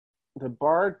the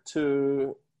bar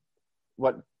to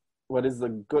what what is the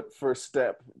good first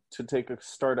step to take a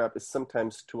startup is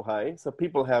sometimes too high. So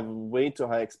people have way too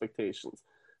high expectations.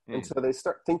 And Mm, so they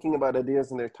start thinking about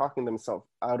ideas and they're talking themselves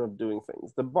out of doing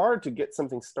things. The bar to get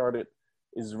something started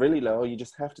is really low. You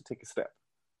just have to take a step.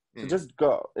 So mm, just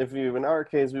go. If you, in our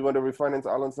case, we want to refinance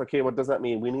auto loans, okay, what does that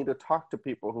mean? We need to talk to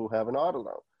people who have an auto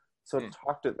loan. So mm,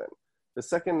 talk to them. The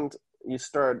second you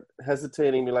start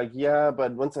hesitating, you're like, yeah,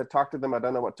 but once I talk to them, I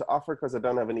don't know what to offer because I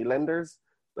don't have any lenders.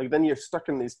 Like then you're stuck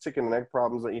in these chicken and egg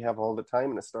problems that you have all the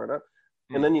time in a startup.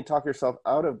 And mm. then you talk yourself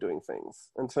out of doing things.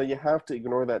 And so you have to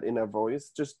ignore that inner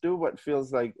voice. Just do what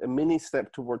feels like a mini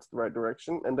step towards the right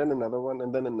direction, and then another one,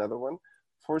 and then another one.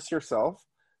 Force yourself.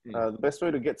 Mm. The best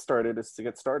way to get started is to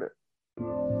get started.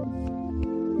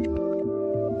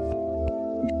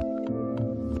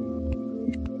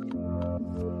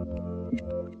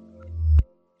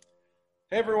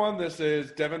 Hey everyone, this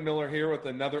is Devin Miller here with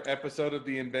another episode of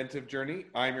the Inventive Journey.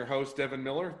 I'm your host, Devin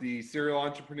Miller, the serial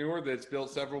entrepreneur that's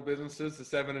built several businesses to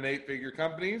 7- and 8-figure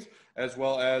companies, as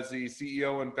well as the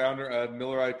CEO and founder of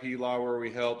Miller IP Law, where we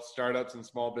help startups and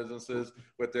small businesses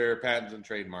with their patents and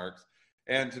trademarks.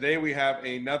 And today we have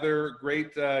another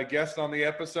great guest on the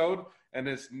episode, and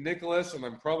it's Nicholas, and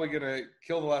I'm probably going to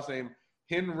kill the last name,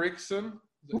 Hinrichsen.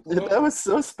 Is it close? That was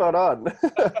so spot on.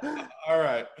 All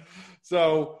right.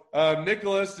 So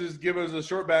Nicholas, just give us a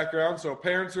short background. So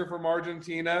parents are from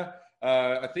Argentina.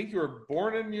 I think you were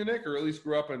born in Munich, or at least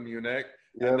grew up in Munich,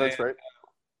 Yeah, and then that's right.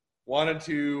 wanted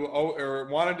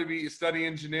to be studying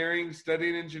engineering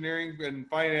and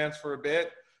finance for a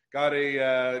bit. Got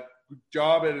a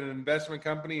job at an investment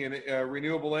company in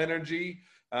renewable energy.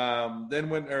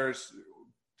 Then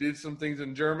did some things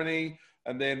in Germany.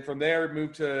 And then from there,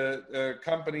 moved to a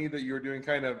company that you were doing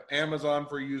kind of Amazon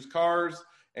for used cars.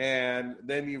 And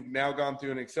then you've now gone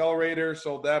through an accelerator,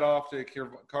 sold that off to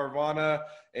Carvana,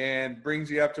 and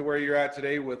brings you up to where you're at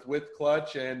today with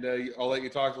Clutch. And I'll let you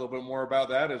talk a little bit more about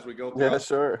that as we go Yeah, throughout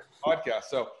sure. the podcast.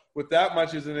 So with that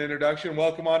much as an introduction,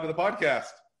 welcome on to the podcast.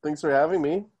 Thanks for having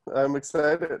me. I'm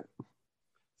excited.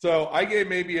 So I gave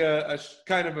maybe a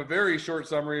kind of a very short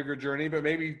summary of your journey, but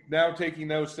maybe now taking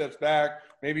those steps back,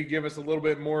 maybe give us a little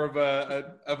bit more of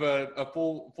a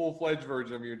full-fledged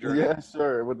version of your journey. Yeah,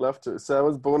 sure. Would love to. So I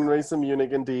was born and raised in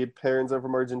Munich, indeed. Parents are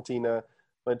from Argentina.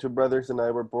 My two brothers and I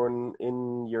were born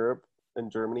in Europe, in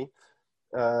Germany.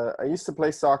 I used to play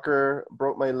soccer,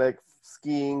 broke my leg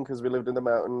skiing because we lived in the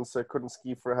mountains, so I couldn't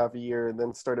ski for half a year, and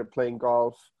then started playing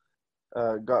golf.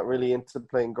 Got really into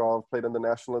playing golf, played on the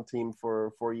national team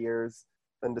for 4 years,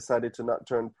 then decided to not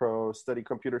turn pro, study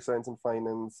computer science and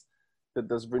finance, did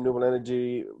this renewable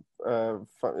energy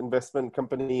investment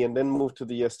company, and then moved to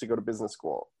the US to go to business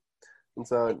school. And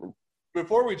so,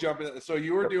 Before we jump in, so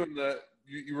you were yep, doing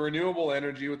you renewable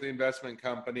energy with the investment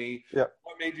company. yep.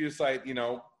 What made you decide,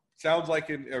 sounds like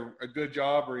a good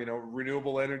job, or,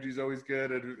 renewable energy is always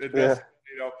good at Yeah. investment,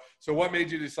 So what made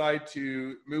you decide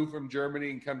to move from Germany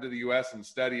and come to the US and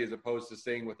study as opposed to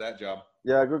staying with that job?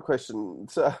 Yeah, good question.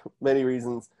 So many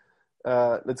reasons.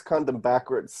 Let's count them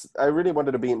backwards. I really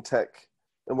wanted to be in tech.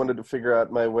 I wanted to figure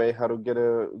out my way how to get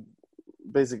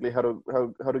basically how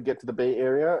to get to the Bay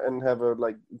Area and have a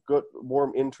like good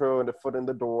warm intro and a foot in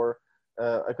the door.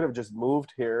 I could have just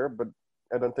moved here, but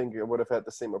I don't think I would have had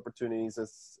the same opportunities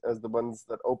as the ones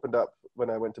that opened up when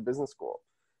I went to business school.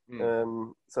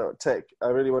 Mm, So tech, I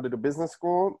really wanted to do business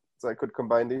school so I could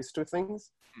combine these two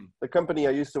things. mm. The company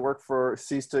I used to work for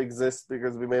ceased to exist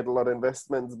because we made a lot of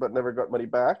investments but never got money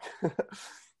back.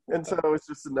 And so it's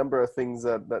just a number of things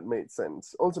that made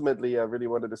sense. Ultimately, I really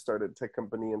wanted to start a tech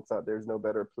company and thought there's no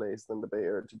better place than the Bay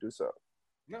Area to do so.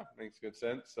 No, makes good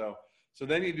sense. So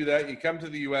then you do that, you come to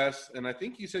the US, and I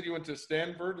think you said you went to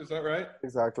Stanford, is that right?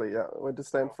 Exactly, yeah. I went to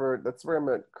Stanford. That's where I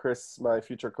met Chris, my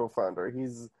future co-founder.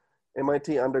 He's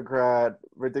MIT undergrad,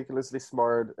 ridiculously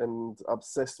smart, and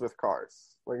obsessed with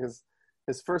cars. Like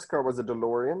his first car was a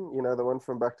DeLorean, the one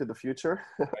from Back to the Future.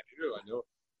 I know.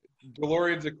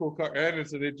 DeLorean's a cool car, and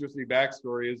it's an interesting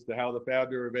backstory as to how the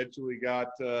founder eventually got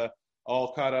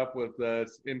all caught up with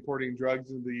importing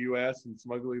drugs into the U.S. and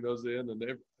smuggling those in,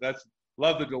 and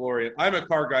love the DeLorean. I'm a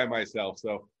car guy myself,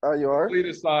 so Oh, you are? complete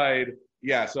aside,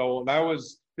 yeah. So when I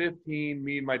was 15,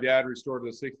 me and my dad restored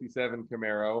a '67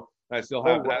 Camaro. I still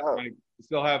Oh, have that. wow.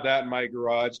 Still have that in my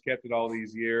garage. Kept it all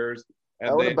these years, I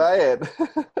and want to then buy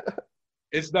it.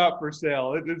 it's not for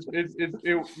sale.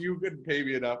 You couldn't pay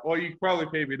me enough. Well, you could probably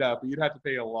pay me enough, but you'd have to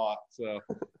pay a lot. So,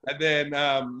 and then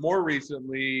more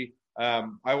recently,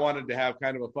 I wanted to have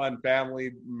kind of a fun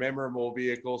family memorable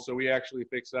vehicle. So we actually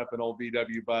fixed up an old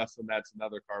VW bus, and that's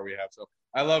another car we have. So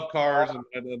I love cars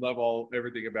and love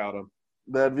everything about them.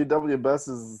 That VW bus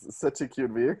is such a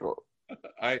cute vehicle.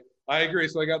 I agree.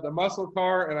 So I got the muscle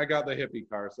car and I got the hippie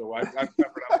car. So I've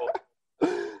covered up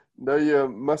both. No, you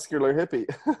muscular hippie.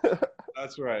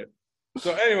 That's right.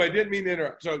 So anyway, didn't mean to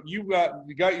interrupt. So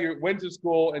went to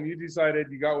school and you decided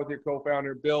you got with your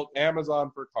co-founder, built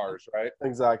Amazon for cars, right?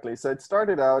 Exactly. So it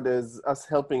started out as us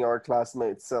helping our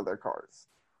classmates sell their cars.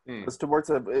 Hmm. It was towards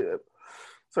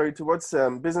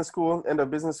business school, end of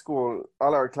business school,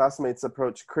 all our classmates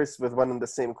approached Chris with one and the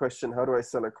same question: how do I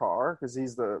sell a car? Because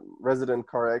he's the resident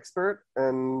car expert.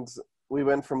 And we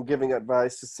went from giving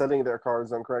advice to selling their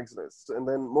cars on Craigslist. And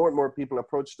then more and more people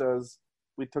approached us.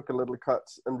 We took a little cut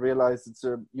and realized it's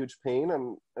a huge pain.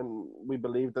 And we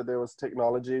believed that there was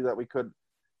technology that we could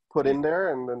put in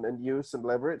there and use and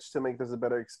leverage to make this a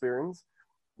better experience.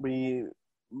 We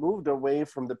moved away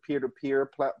from the peer-to-peer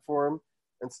platform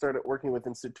and started working with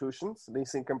institutions,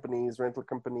 leasing companies, rental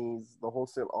companies, the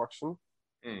wholesale auction,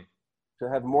 to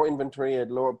have more inventory at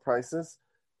lower prices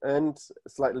and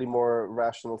slightly more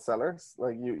rational sellers.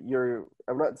 Like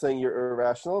I'm not saying you're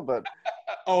irrational, but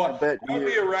I bet I would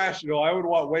be irrational. I would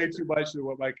want way too much than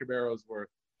what my Camaro's worth.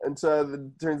 And so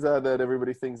it turns out that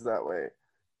everybody thinks that way.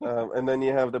 And then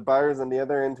you have the buyers on the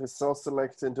other end who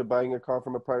self-select into buying a car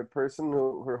from a private person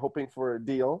who are hoping for a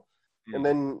deal. And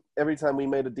then every time we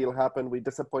made a deal happen, we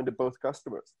disappointed both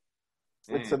customers.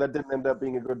 And so that didn't end up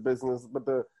being a good business. But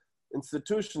the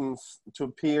institutions to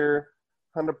appear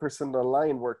 100%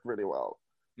 online worked really well.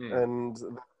 And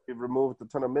we removed a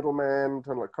ton of middlemen, a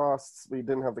ton of costs. We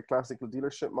didn't have the classical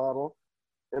dealership model.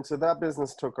 And so that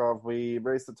business took off. We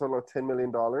raised a total of $10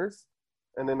 million.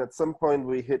 And then at some point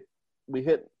we hit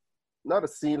not a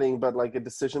ceiling, but like a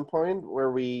decision point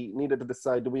where we needed to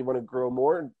decide, do we want to grow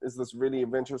more? Is this really a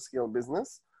venture scale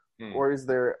business? Or is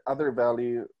there other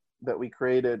value that we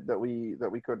created that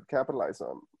we could capitalize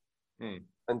on?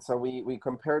 And so we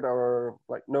compared our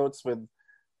like notes with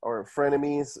our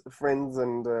frenemies, friends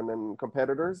and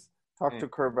competitors, talked to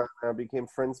Carvana, became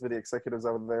friends with the executives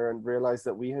out there, and realized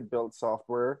that we had built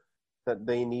software that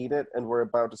they needed and were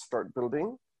about to start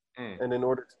building. And in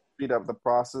order to speed up the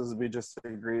process, we just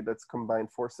agreed let's combine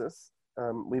forces.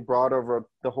 We brought over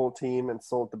the whole team and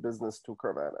sold the business to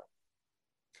Carvana.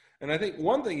 And I think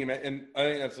one thing and I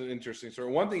think that's an interesting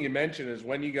story. One thing you mentioned is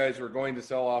when you guys were going to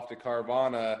sell off to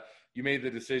Carvana, you made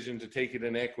the decision to take it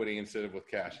in equity instead of with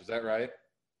cash. Is that right?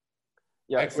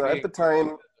 Yeah. Equity so at the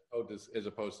time, as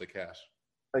opposed to cash.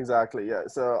 Exactly. Yeah.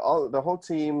 So the whole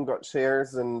team got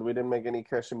shares, and we didn't make any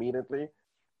cash immediately.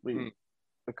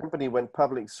 The company went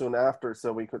public soon after,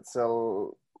 so we could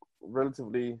sell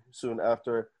relatively soon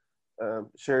after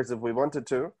shares if we wanted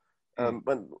to.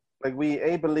 But like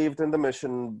we believed in the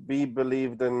mission, B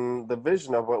believed in the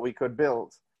vision of what we could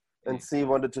build, and C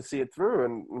wanted to see it through.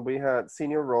 And we had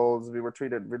senior roles. We were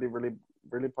treated really, really,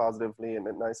 really positively and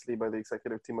nicely by the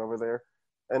executive team over there.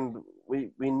 And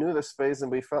we knew the space,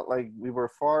 and we felt like we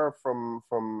were far from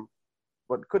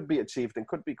what could be achieved and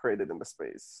could be created in the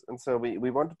space. And so we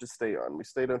wanted to stay on. We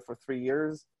stayed on for 3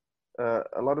 years.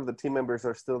 A lot of the team members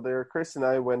are still there. Chris and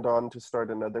I went on to start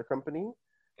another company.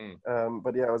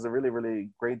 But yeah, it was a really, really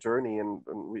great journey, and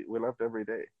we loved every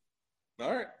day.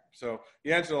 All right. So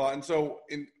you answered a lot. And so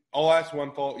I'll ask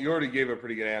one follow. You already gave a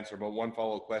pretty good answer, but one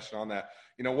follow-up question on that.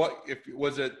 You know,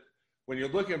 was it when you're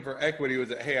looking for equity, was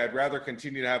it, hey, I'd rather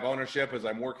continue to have ownership as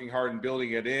I'm working hard and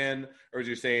building it in? Or is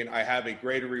you saying I have a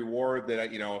greater reward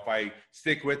that, if I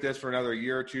stick with this for another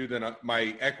year or two, then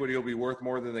my equity will be worth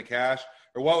more than the cash?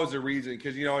 Or what was the reason?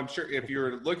 Because, I'm sure if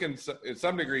you're looking at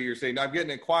some degree, you're saying, I'm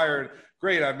getting acquired.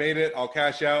 Great, I've made it. I'll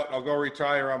cash out. I'll go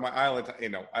retire on my island.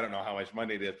 I don't know how much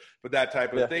money it is, but that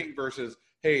type of thing versus,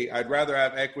 hey, I'd rather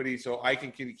have equity so I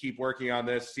can keep working on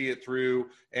this, see it through,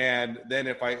 and then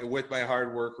if I, with my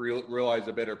hard work, realize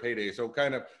a better payday. So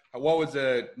kind of what was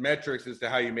the metrics as to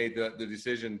how you made the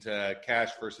decision to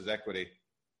cash versus equity?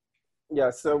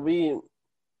 Yeah, so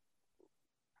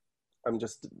I'm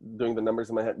just doing the numbers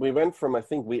in my head. We went from, I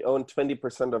think we owned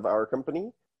 20% of our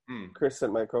company, Chris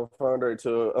and my co-founder,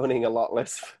 to owning a lot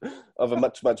less of a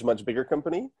much, much, much bigger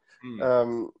company.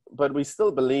 But we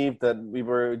still believe that we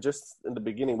were just in the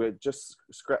beginning, we just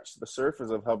scratched the surface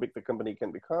of how big the company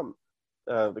can become.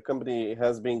 The company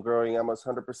has been growing almost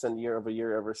 100% year over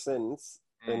year ever since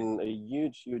in a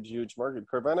huge, huge, huge market.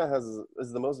 Carvana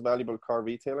is the most valuable car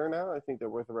retailer now. I think they're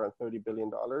worth around $30 billion.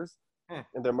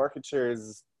 And their market share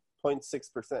is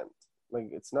 0.6%. Like,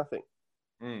 it's nothing.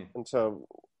 And so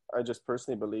I just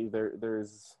personally believe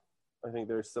there's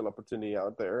still opportunity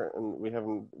out there, and we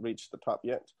haven't reached the top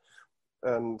yet.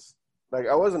 And like,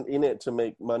 I wasn't in it to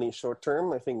make money short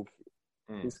term. I think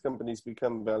these companies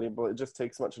become valuable. It just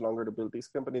takes much longer to build these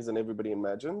companies than everybody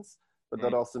imagines. but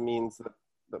that also means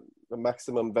that the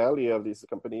maximum value of these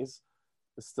companies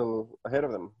is still ahead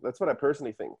of them. That's what I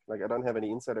personally think. Like, I don't have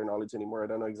any insider knowledge anymore. I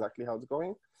don't know exactly how it's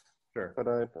going, Sure. but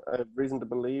I have reason to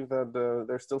believe that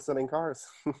they're still selling cars.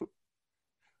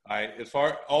 As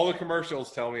far all the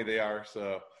commercials tell me they are.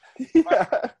 So Yeah,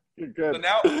 you're good. so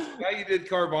now you did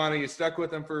Carvana. You stuck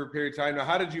with them for a period of time. Now,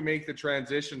 how did you make the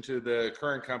transition to the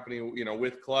current company?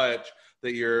 With Clutch,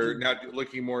 that you're now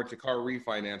looking more into car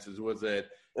refinances. Was it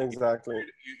Exactly.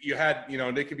 you had,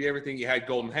 they could be everything. You had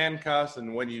golden handcuffs,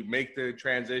 and when you make the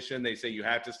transition, they say you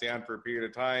have to stay on for a period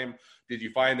of time. Did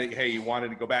you find that, hey, you wanted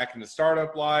to go back into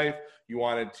startup life? You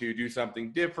wanted to do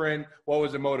something different? What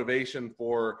was the motivation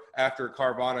for, after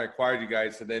Carvana acquired you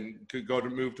guys, to then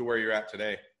move to where you're at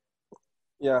today?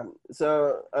 Yeah,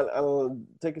 so I'll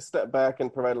take a step back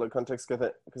and provide a little context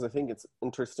because I think it's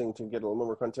interesting to get a little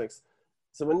more context.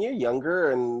 So when you're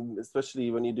younger, and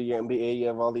especially when you do your MBA, you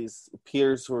have all these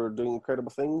peers who are doing incredible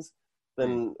things.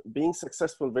 Then being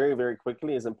successful very, very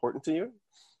quickly is important to you.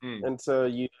 And so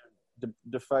you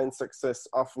define success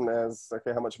often as,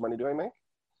 okay, how much money do I make?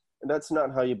 And that's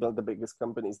not how you build the biggest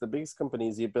companies. The biggest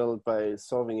companies you build by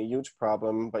solving a huge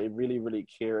problem, by really, really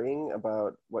caring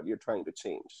about what you're trying to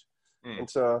change. And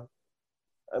so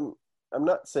I'm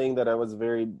not saying that I was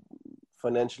very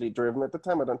financially driven at the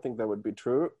time. I don't think that would be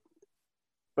true.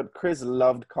 But Chris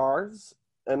loved cars,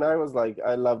 and I was like,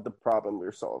 I love the problem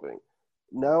we're solving.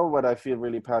 Now what I feel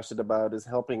really passionate about is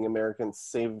helping Americans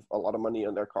save a lot of money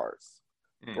on their cars.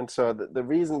 And so the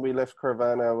reason we left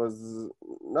Carvana was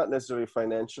not necessarily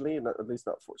financially, at least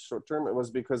not for short term. It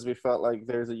was because we felt like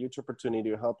there's a huge opportunity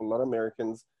to help a lot of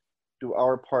Americans do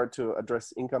our part to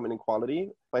address income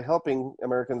inequality by helping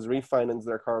Americans refinance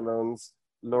their car loans,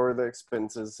 lower their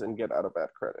expenses, and get out of bad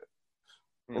credit.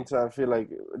 And so I feel like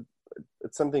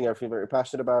it's something I feel very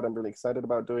passionate about. I'm really excited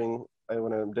about doing. I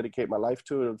want to dedicate my life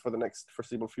to it for the next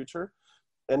foreseeable future.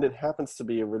 And it happens to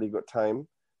be a really good time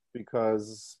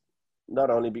because not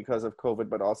only because of COVID,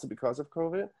 but also because of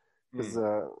COVID. Because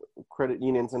credit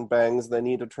unions and banks, they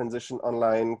need to transition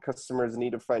online. Customers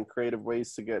need to find creative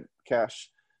ways to get cash.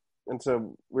 And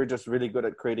so we're just really good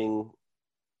at creating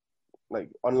like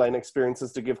online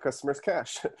experiences to give customers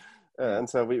cash. And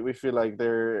so we feel like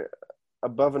they're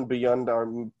above and beyond our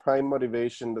prime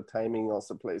motivation. The timing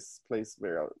also plays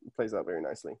out very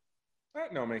nicely.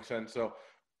 No, makes sense. So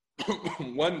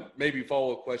one maybe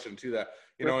follow-up question to that,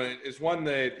 it's one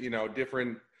that,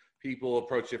 different people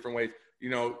approach different ways,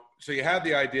 so you have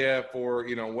the idea for,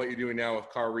 what you're doing now with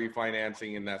car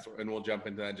refinancing, and we'll jump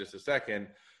into that in just a second.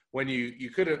 When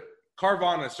you could have,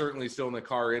 Carvana is certainly still in the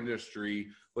car industry.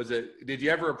 Did you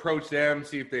ever approach them,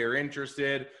 see if they are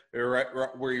interested,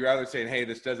 or were you rather saying, hey,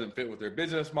 this doesn't fit with their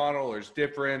business model, or it's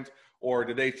different? Or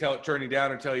did they turn you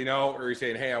down and tell you no? Or are you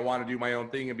saying, hey, I want to do my own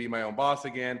thing and be my own boss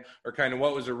again? Or kind of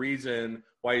what was the reason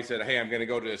why you said, hey, I'm going to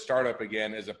go to a startup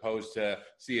again, as opposed to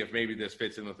see if maybe this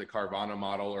fits in with the Carvana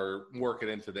model or work it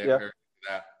into that?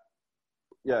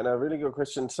 Yeah, no, really good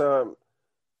question. So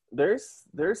there's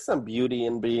some beauty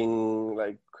in being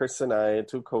like Chris and I,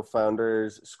 two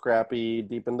co-founders, scrappy,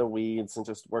 deep in the weeds, and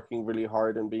just working really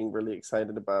hard and being really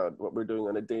excited about what we're doing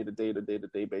on a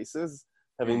day-to-day basis,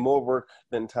 having more work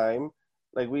than time.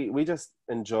 Like we just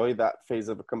enjoy that phase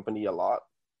of a company a lot.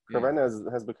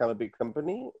 Carvana has become a big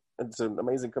company. It's an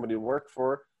amazing company to work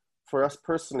for. For us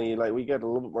personally, like we get a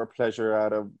little bit more pleasure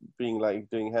out of being like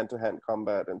doing hand-to-hand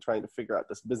combat and trying to figure out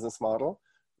this business model.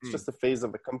 It's just a phase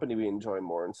of the company we enjoy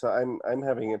more. And so I'm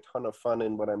having a ton of fun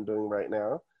in what I'm doing right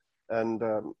now. And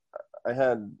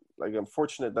I'm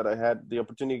fortunate that I had the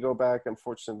opportunity to go back. I'm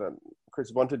fortunate that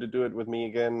Chris wanted to do it with me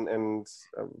again. And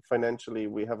financially,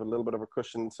 we have a little bit of a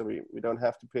cushion, so we don't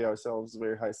have to pay ourselves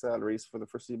very high salaries for the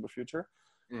foreseeable future.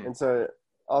 And so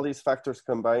all these factors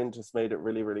combined just made it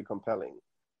really, really compelling.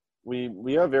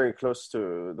 We are very close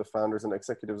to the founders and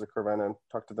executives of Carvana and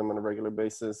talk to them on a regular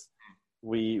basis.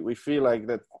 We feel like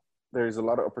that there's a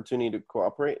lot of opportunity to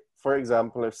cooperate. For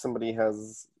example, if somebody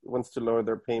wants to lower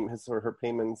his or her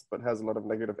payments, but has a lot of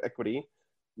negative equity,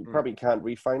 you probably can't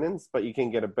refinance, but you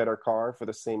can get a better car for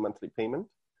the same monthly payment.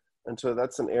 And so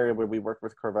that's an area where we work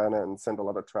with Carvana and send a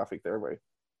lot of traffic their way.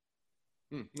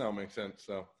 No, makes sense.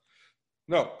 So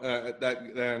no,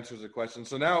 that answers the question.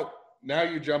 So now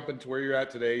you jump into where you're at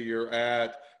today. You're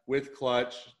at with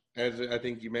Clutch, as I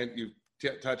think you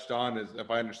touched on, as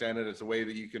if I understand it, it's a way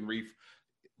that you can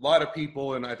a lot of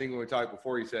people, and I think when we talked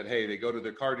before, you said, hey, they go to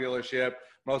their car dealership.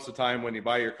 Most of the time when you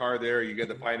buy your car there, you get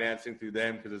the financing through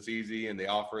them because it's easy and they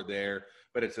offer it there,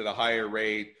 but it's at a higher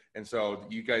rate. And so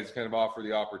you guys kind of offer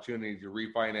the opportunity to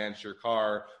refinance your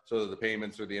car so that the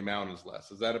payments or the amount is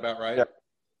less. Is that about right?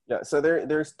 Yeah. So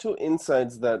there's two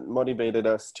insights that motivated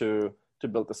us to to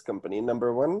build this company.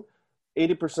 Number one,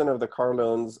 80% of the car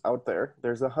loans out there,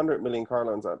 there's 100 million car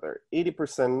loans out there.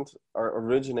 80% are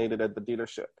originated at the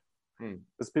dealership.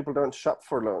 Because people don't shop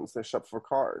for loans, they shop for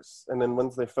cars. And then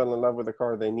once they fell in love with a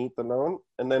car, they need the loan.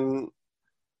 And then,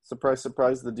 surprise,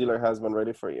 surprise, the dealer has one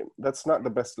ready for you. That's not the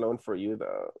best loan for you,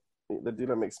 though. The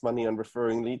dealer makes money on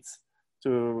referring leads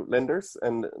to lenders,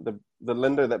 and the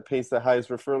lender that pays the highest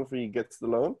referral fee gets the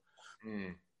loan.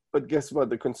 But guess what?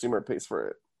 The consumer pays for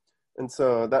it. And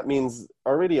so that means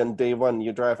already on day one,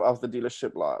 you drive off the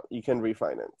dealership lot, you can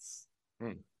refinance.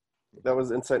 That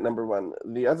was insight number one.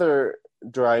 The other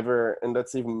driver, and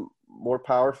that's even more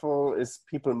powerful, is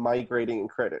people migrating in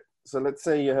credit. So let's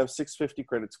say you have 650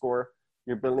 credit score,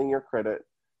 you're building your credit,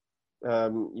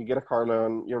 you get a car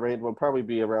loan, your rate will probably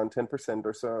be around 10%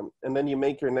 or so. And then you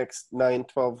make your next 9,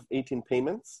 12, 18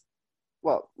 payments.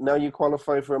 Well, now you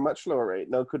qualify for a much lower rate.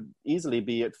 Now it could easily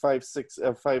be at 5, 6,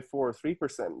 5, 4,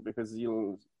 3% because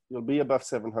you'll be above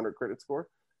 700 credit score,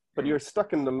 but you're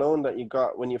stuck in the loan that you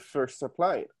got when you first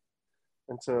applied.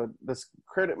 And so this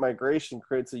credit migration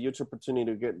creates a huge opportunity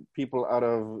to get people out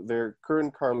of their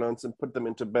current car loans and put them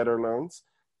into better loans.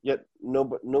 Yet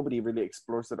nobody really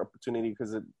explores that opportunity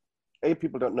because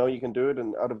people don't know you can do it.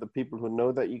 And out of the people who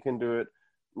know that you can do it,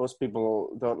 most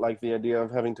people don't like the idea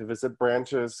of having to visit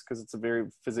branches because it's a very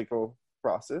physical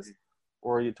process,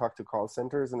 or you talk to call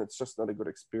centers and it's just not a good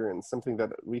experience, something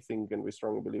that we think and we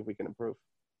strongly believe we can improve.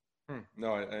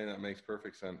 No, that makes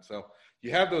perfect sense. So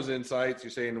you have those insights.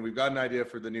 You're saying we've got an idea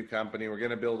for the new company. We're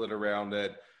going to build it around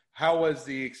it. How was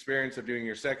the experience of doing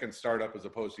your second startup as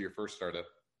opposed to your first startup?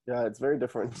 Yeah, it's very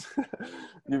different.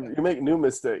 You make new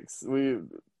mistakes.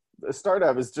 A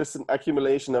startup is just an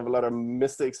accumulation of a lot of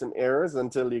mistakes and errors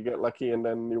until you get lucky and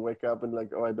then you wake up and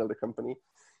like, oh, I built a company.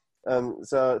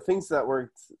 So things that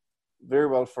worked very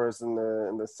well for us in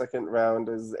the second round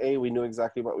is A, we knew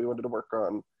exactly what we wanted to work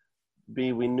on.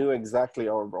 B, we knew exactly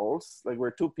our roles. Like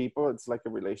we're two people, it's like a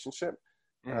relationship.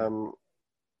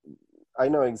 I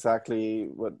know exactly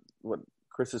what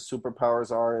Chris's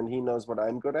superpowers are and he knows what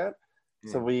I'm good at.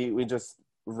 So we just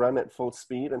run at full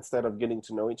speed instead of getting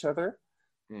to know each other.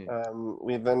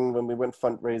 We then, when we went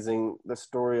fundraising, the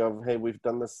story of, hey, we've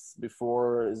done this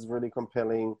before is really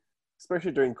compelling.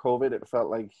 Especially during COVID, it felt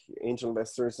like angel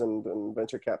investors and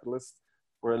venture capitalists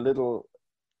were a little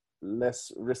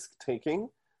less risk-taking,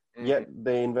 yet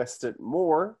they invested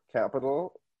more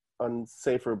capital on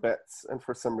safer bets. And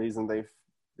for some reason, the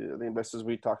investors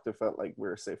we talked to felt like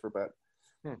we're a safer bet.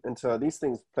 And so these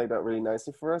things played out really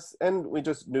nicely for us. And we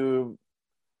just knew,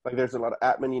 like, there's a lot of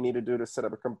admin you need to do to set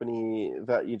up a company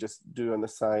that you just do on the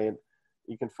side.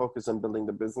 You can focus on building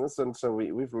the business. And so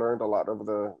we've learned a lot over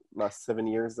the last 7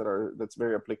 years that's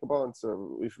very applicable. And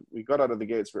so we got out of the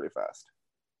gates really fast.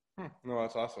 No,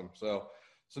 that's awesome. So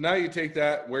now you take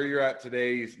that where you're at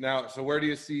today now. So where do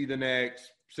you see the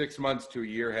next 6 months to a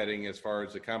year heading as far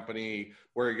as the company,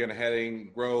 where you're going to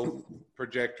heading, growth,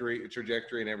 trajectory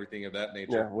and everything of that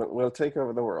nature? Yeah, we'll take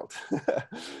over the world.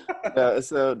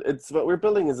 So what we're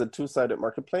building is a two-sided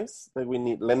marketplace. Like we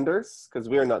need lenders because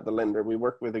we are not the lender. We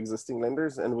work with existing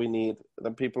lenders, and we need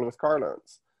the people with car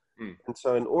loans. And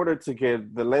so in order to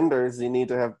get the lenders, you need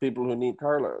to have people who need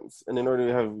car loans. And in order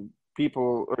to have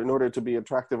people, or in order to be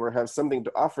attractive or have something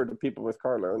to offer to people with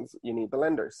car loans, you need the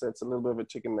lenders. So it's a little bit of a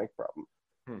chicken and egg problem.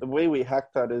 The way we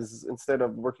hack that is, instead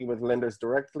of working with lenders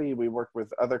directly, we work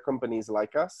with other companies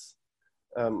like us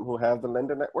who have the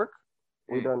lender network.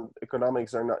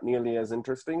 Economics are not nearly as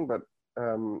interesting, but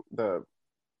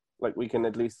we can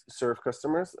at least serve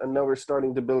customers. And now we're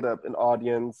starting to build up an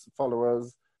audience,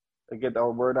 followers, and get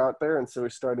our word out there. And so we're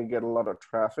starting to get a lot of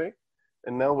traffic.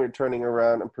 And now we're turning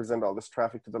around and present all this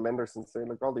traffic to the lenders and say,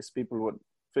 look, all these people would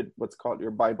fit what's called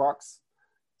your buy box.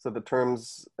 So the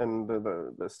terms and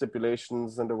the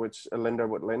stipulations under which a lender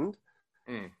would lend.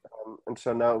 And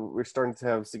so now we're starting to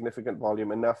have significant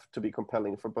volume, enough to be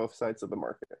compelling for both sides of the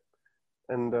market.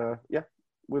 And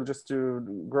we'll just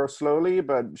grow slowly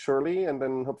but surely, and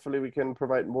then hopefully we can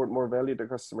provide more and more value to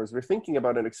customers. We're thinking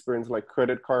about an experience like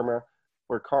Credit Karma,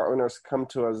 where car owners come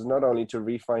to us not only to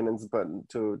refinance, but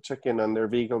to check in on their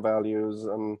vehicle values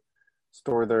and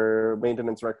store their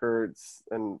maintenance records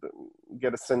and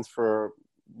get a sense for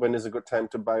when is a good time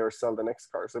to buy or sell the next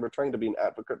car. So we're trying to be an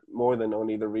advocate more than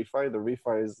only the refi. The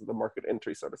refi is the market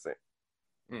entry, so to say.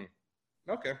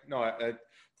 Okay. No, it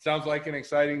sounds like an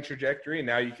exciting trajectory. And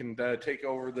now you can take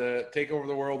over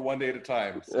the world one day at a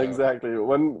time. So. Exactly.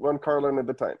 One car loan at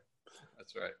a time.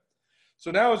 That's right. So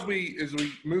now as we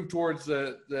move towards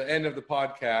the end of the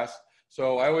podcast,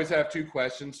 so I always have 2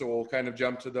 questions, so we'll kind of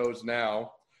jump to those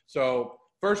now. So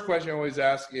first question I always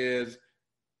ask is,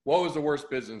 what was the worst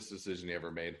business decision you ever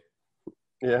made?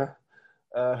 Yeah.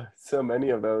 So many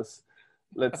of those.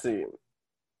 Let's see.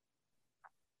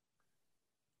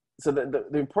 So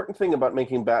the important thing about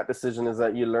making bad decision is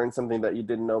that you learn something that you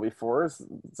didn't know before.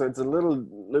 So it's a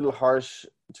little harsh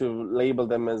to label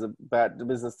them as a bad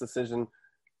business decision.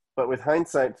 But with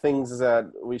hindsight, things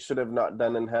that we should have not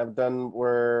done and have done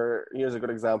were, here's a good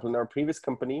example. In our previous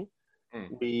company, Mm,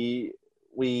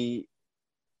 we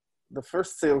the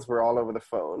first sales were all over the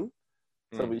phone.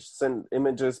 So mm, we sent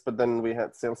images, but then we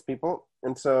had salespeople.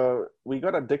 And so we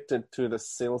got addicted to the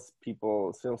sales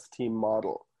team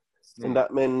model. And mm,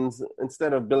 that means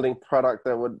instead of building product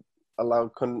that would allow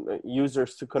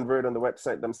users to convert on the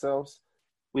website themselves,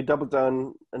 we doubled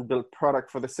down and built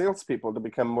product for the salespeople to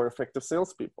become more effective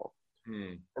salespeople.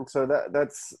 mm, And so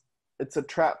it's a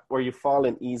trap where you fall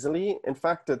in easily. In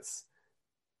fact, it's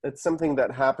something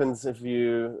that happens if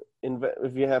you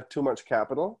have too much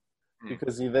capital, mm,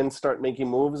 because you then start making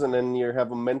moves and then you have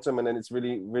momentum and then it's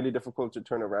really really difficult to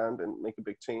turn around and make a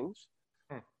big change.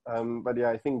 mm, But yeah,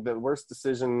 I think the worst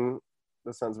decision,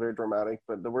 that sounds very dramatic,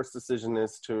 but the worst decision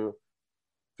is to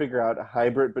figure out a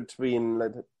hybrid between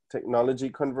like technology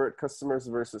convert customers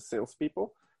versus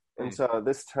salespeople. And mm, so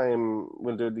this time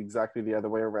we'll do it exactly the other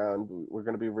way around. We're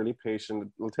going to be really patient. It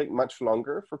will take much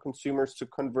longer for consumers to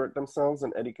convert themselves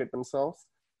and educate themselves,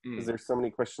 because mm, there's so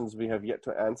many questions we have yet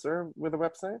to answer with a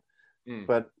website. mm,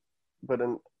 But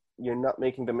you're not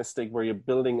making the mistake where you're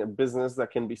building a business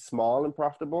that can be small and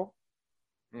profitable,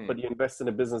 mm. but you invest in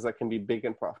a business that can be big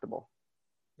and profitable.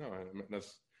 No,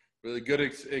 that's really good.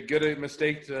 A good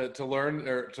mistake to learn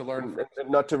or to learn from. And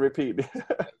not to repeat.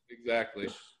 Exactly.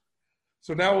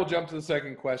 So now we'll jump to the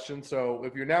second question. So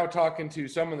if you're now talking to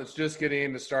someone that's just getting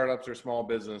into startups or small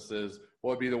businesses,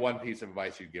 what would be the one piece of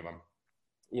advice you'd give them?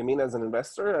 You mean as an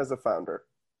investor, as a founder?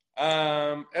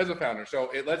 As a founder. So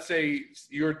let's say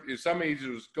if somebody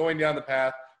who's going down the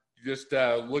path, just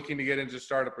looking to get into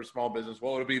startup or small business,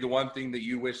 what would be the one thing that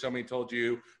you wish somebody told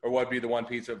you, or what would be the one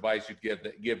piece of advice you'd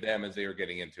give them as they are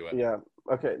getting into it? Yeah.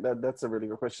 Okay. That's a really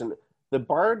good question. The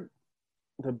bar,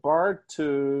 the bar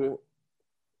to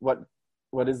what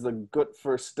what is the good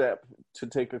first step to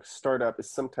take a startup is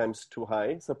sometimes too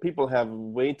high. So people have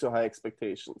way too high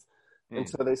expectations. And Hmm.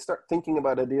 so they start thinking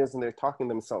about ideas and they're talking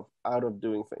themselves out of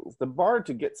doing things. The bar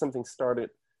to get something started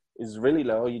is really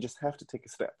low. You just have to take a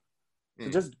step. So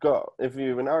Hmm. just go. If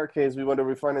you, in our case, we want to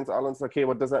refinance auto loans, okay,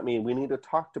 what does that mean? We need to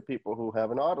talk to people who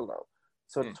have an auto loan.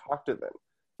 So Hmm. talk to them.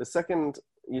 The second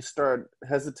you start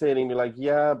hesitating, you're like,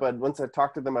 yeah, but once I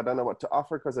talk to them, I don't know what to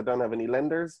offer because I don't have any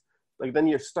lenders. Like then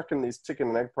you're stuck in these chicken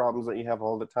and egg problems that you have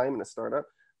all the time in a startup.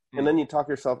 And Hmm. then you talk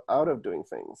yourself out of doing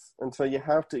things. And so you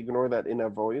have to ignore that inner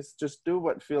voice. Just do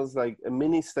what feels like a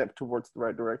mini step towards the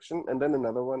right direction, and then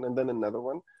another one, and then another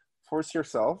one. Force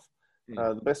yourself. Hmm.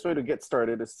 The best way to get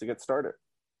started is to get started.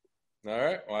 All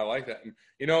right. Well, I like that. And,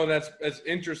 that's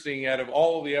interesting. Out of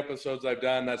all of the episodes I've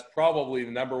done, that's probably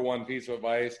the number one piece of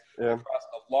advice Yeah. across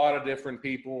a lot of different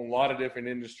people, a lot of different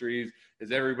industries.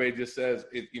 Is everybody just says,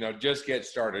 just get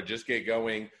started, just get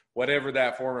going, whatever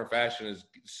that form or fashion is,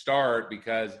 start,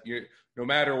 because no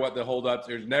matter what the holdups,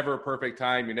 there's never a perfect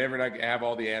time. You're never not going to have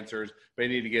all the answers, but you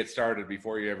need to get started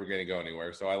before you're ever going to go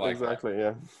anywhere. So I like that. Exactly.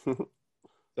 Yeah.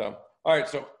 So, all right.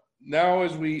 So now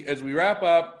as we wrap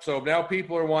up, so now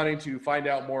people are wanting to find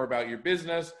out more about your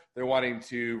business. They're wanting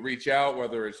to reach out,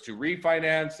 whether it's to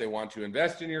refinance, they want to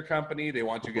invest in your company, they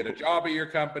want to get a job at your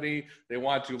company, they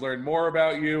want to learn more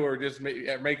about you, or just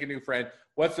make a new friend.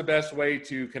 What's the best way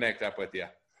to connect up with you?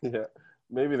 Yeah.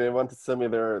 Maybe they want to send me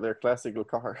their classical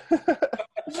car.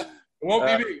 It won't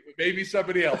be uh, me, maybe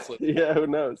somebody else. yeah, who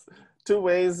knows? Two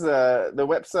ways. The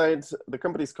website, the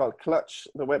company's called Clutch.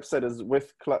 The website is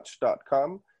withclutch.com.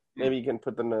 Hmm. Maybe you can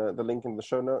put the link in the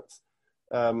show notes.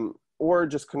 Or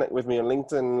just connect with me on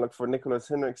LinkedIn. Look for Nicholas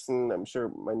Hinrichsen. I'm sure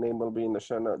my name will be in the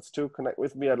show notes too. Connect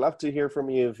with me. I'd love to hear from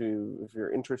you if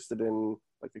you're interested in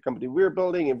like the company we're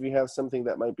building. If you have something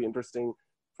that might be interesting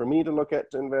for me to look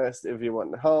at to invest. If you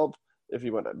want help, if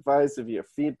you want advice, if you have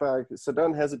feedback, so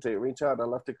don't hesitate. Reach out. I'd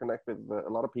love to connect with a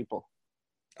lot of people.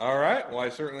 All right. Well, I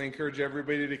certainly encourage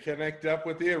everybody to connect up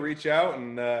with you, reach out,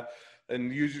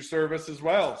 and use your service as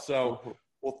well. So, Mhm.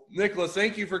 well, Nicholas,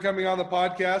 thank you for coming on the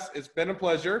podcast. It's been a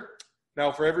pleasure. Now,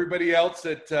 for everybody else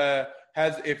that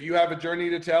if you have a journey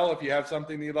to tell, if you have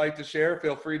something you'd like to share,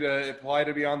 feel free to apply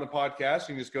to be on the podcast.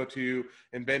 You can just go to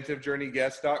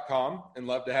inventivejourneyguest.com and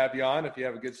love to have you on if you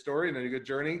have a good story and a good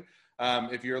journey.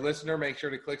 If you're a listener, make sure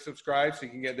to click subscribe so you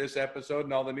can get this episode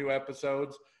and all the new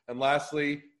episodes. And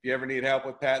lastly, if you ever need help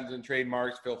with patents and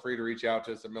trademarks, feel free to reach out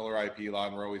to us at Miller IP Law,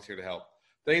 and we're always here to help.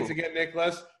 Thanks again,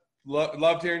 Nicholas.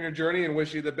 loved hearing your journey and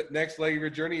wish you the next leg of your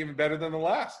journey even better than the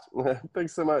last.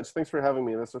 Thanks so much. Thanks for having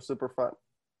me. This was super fun.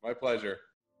 My pleasure.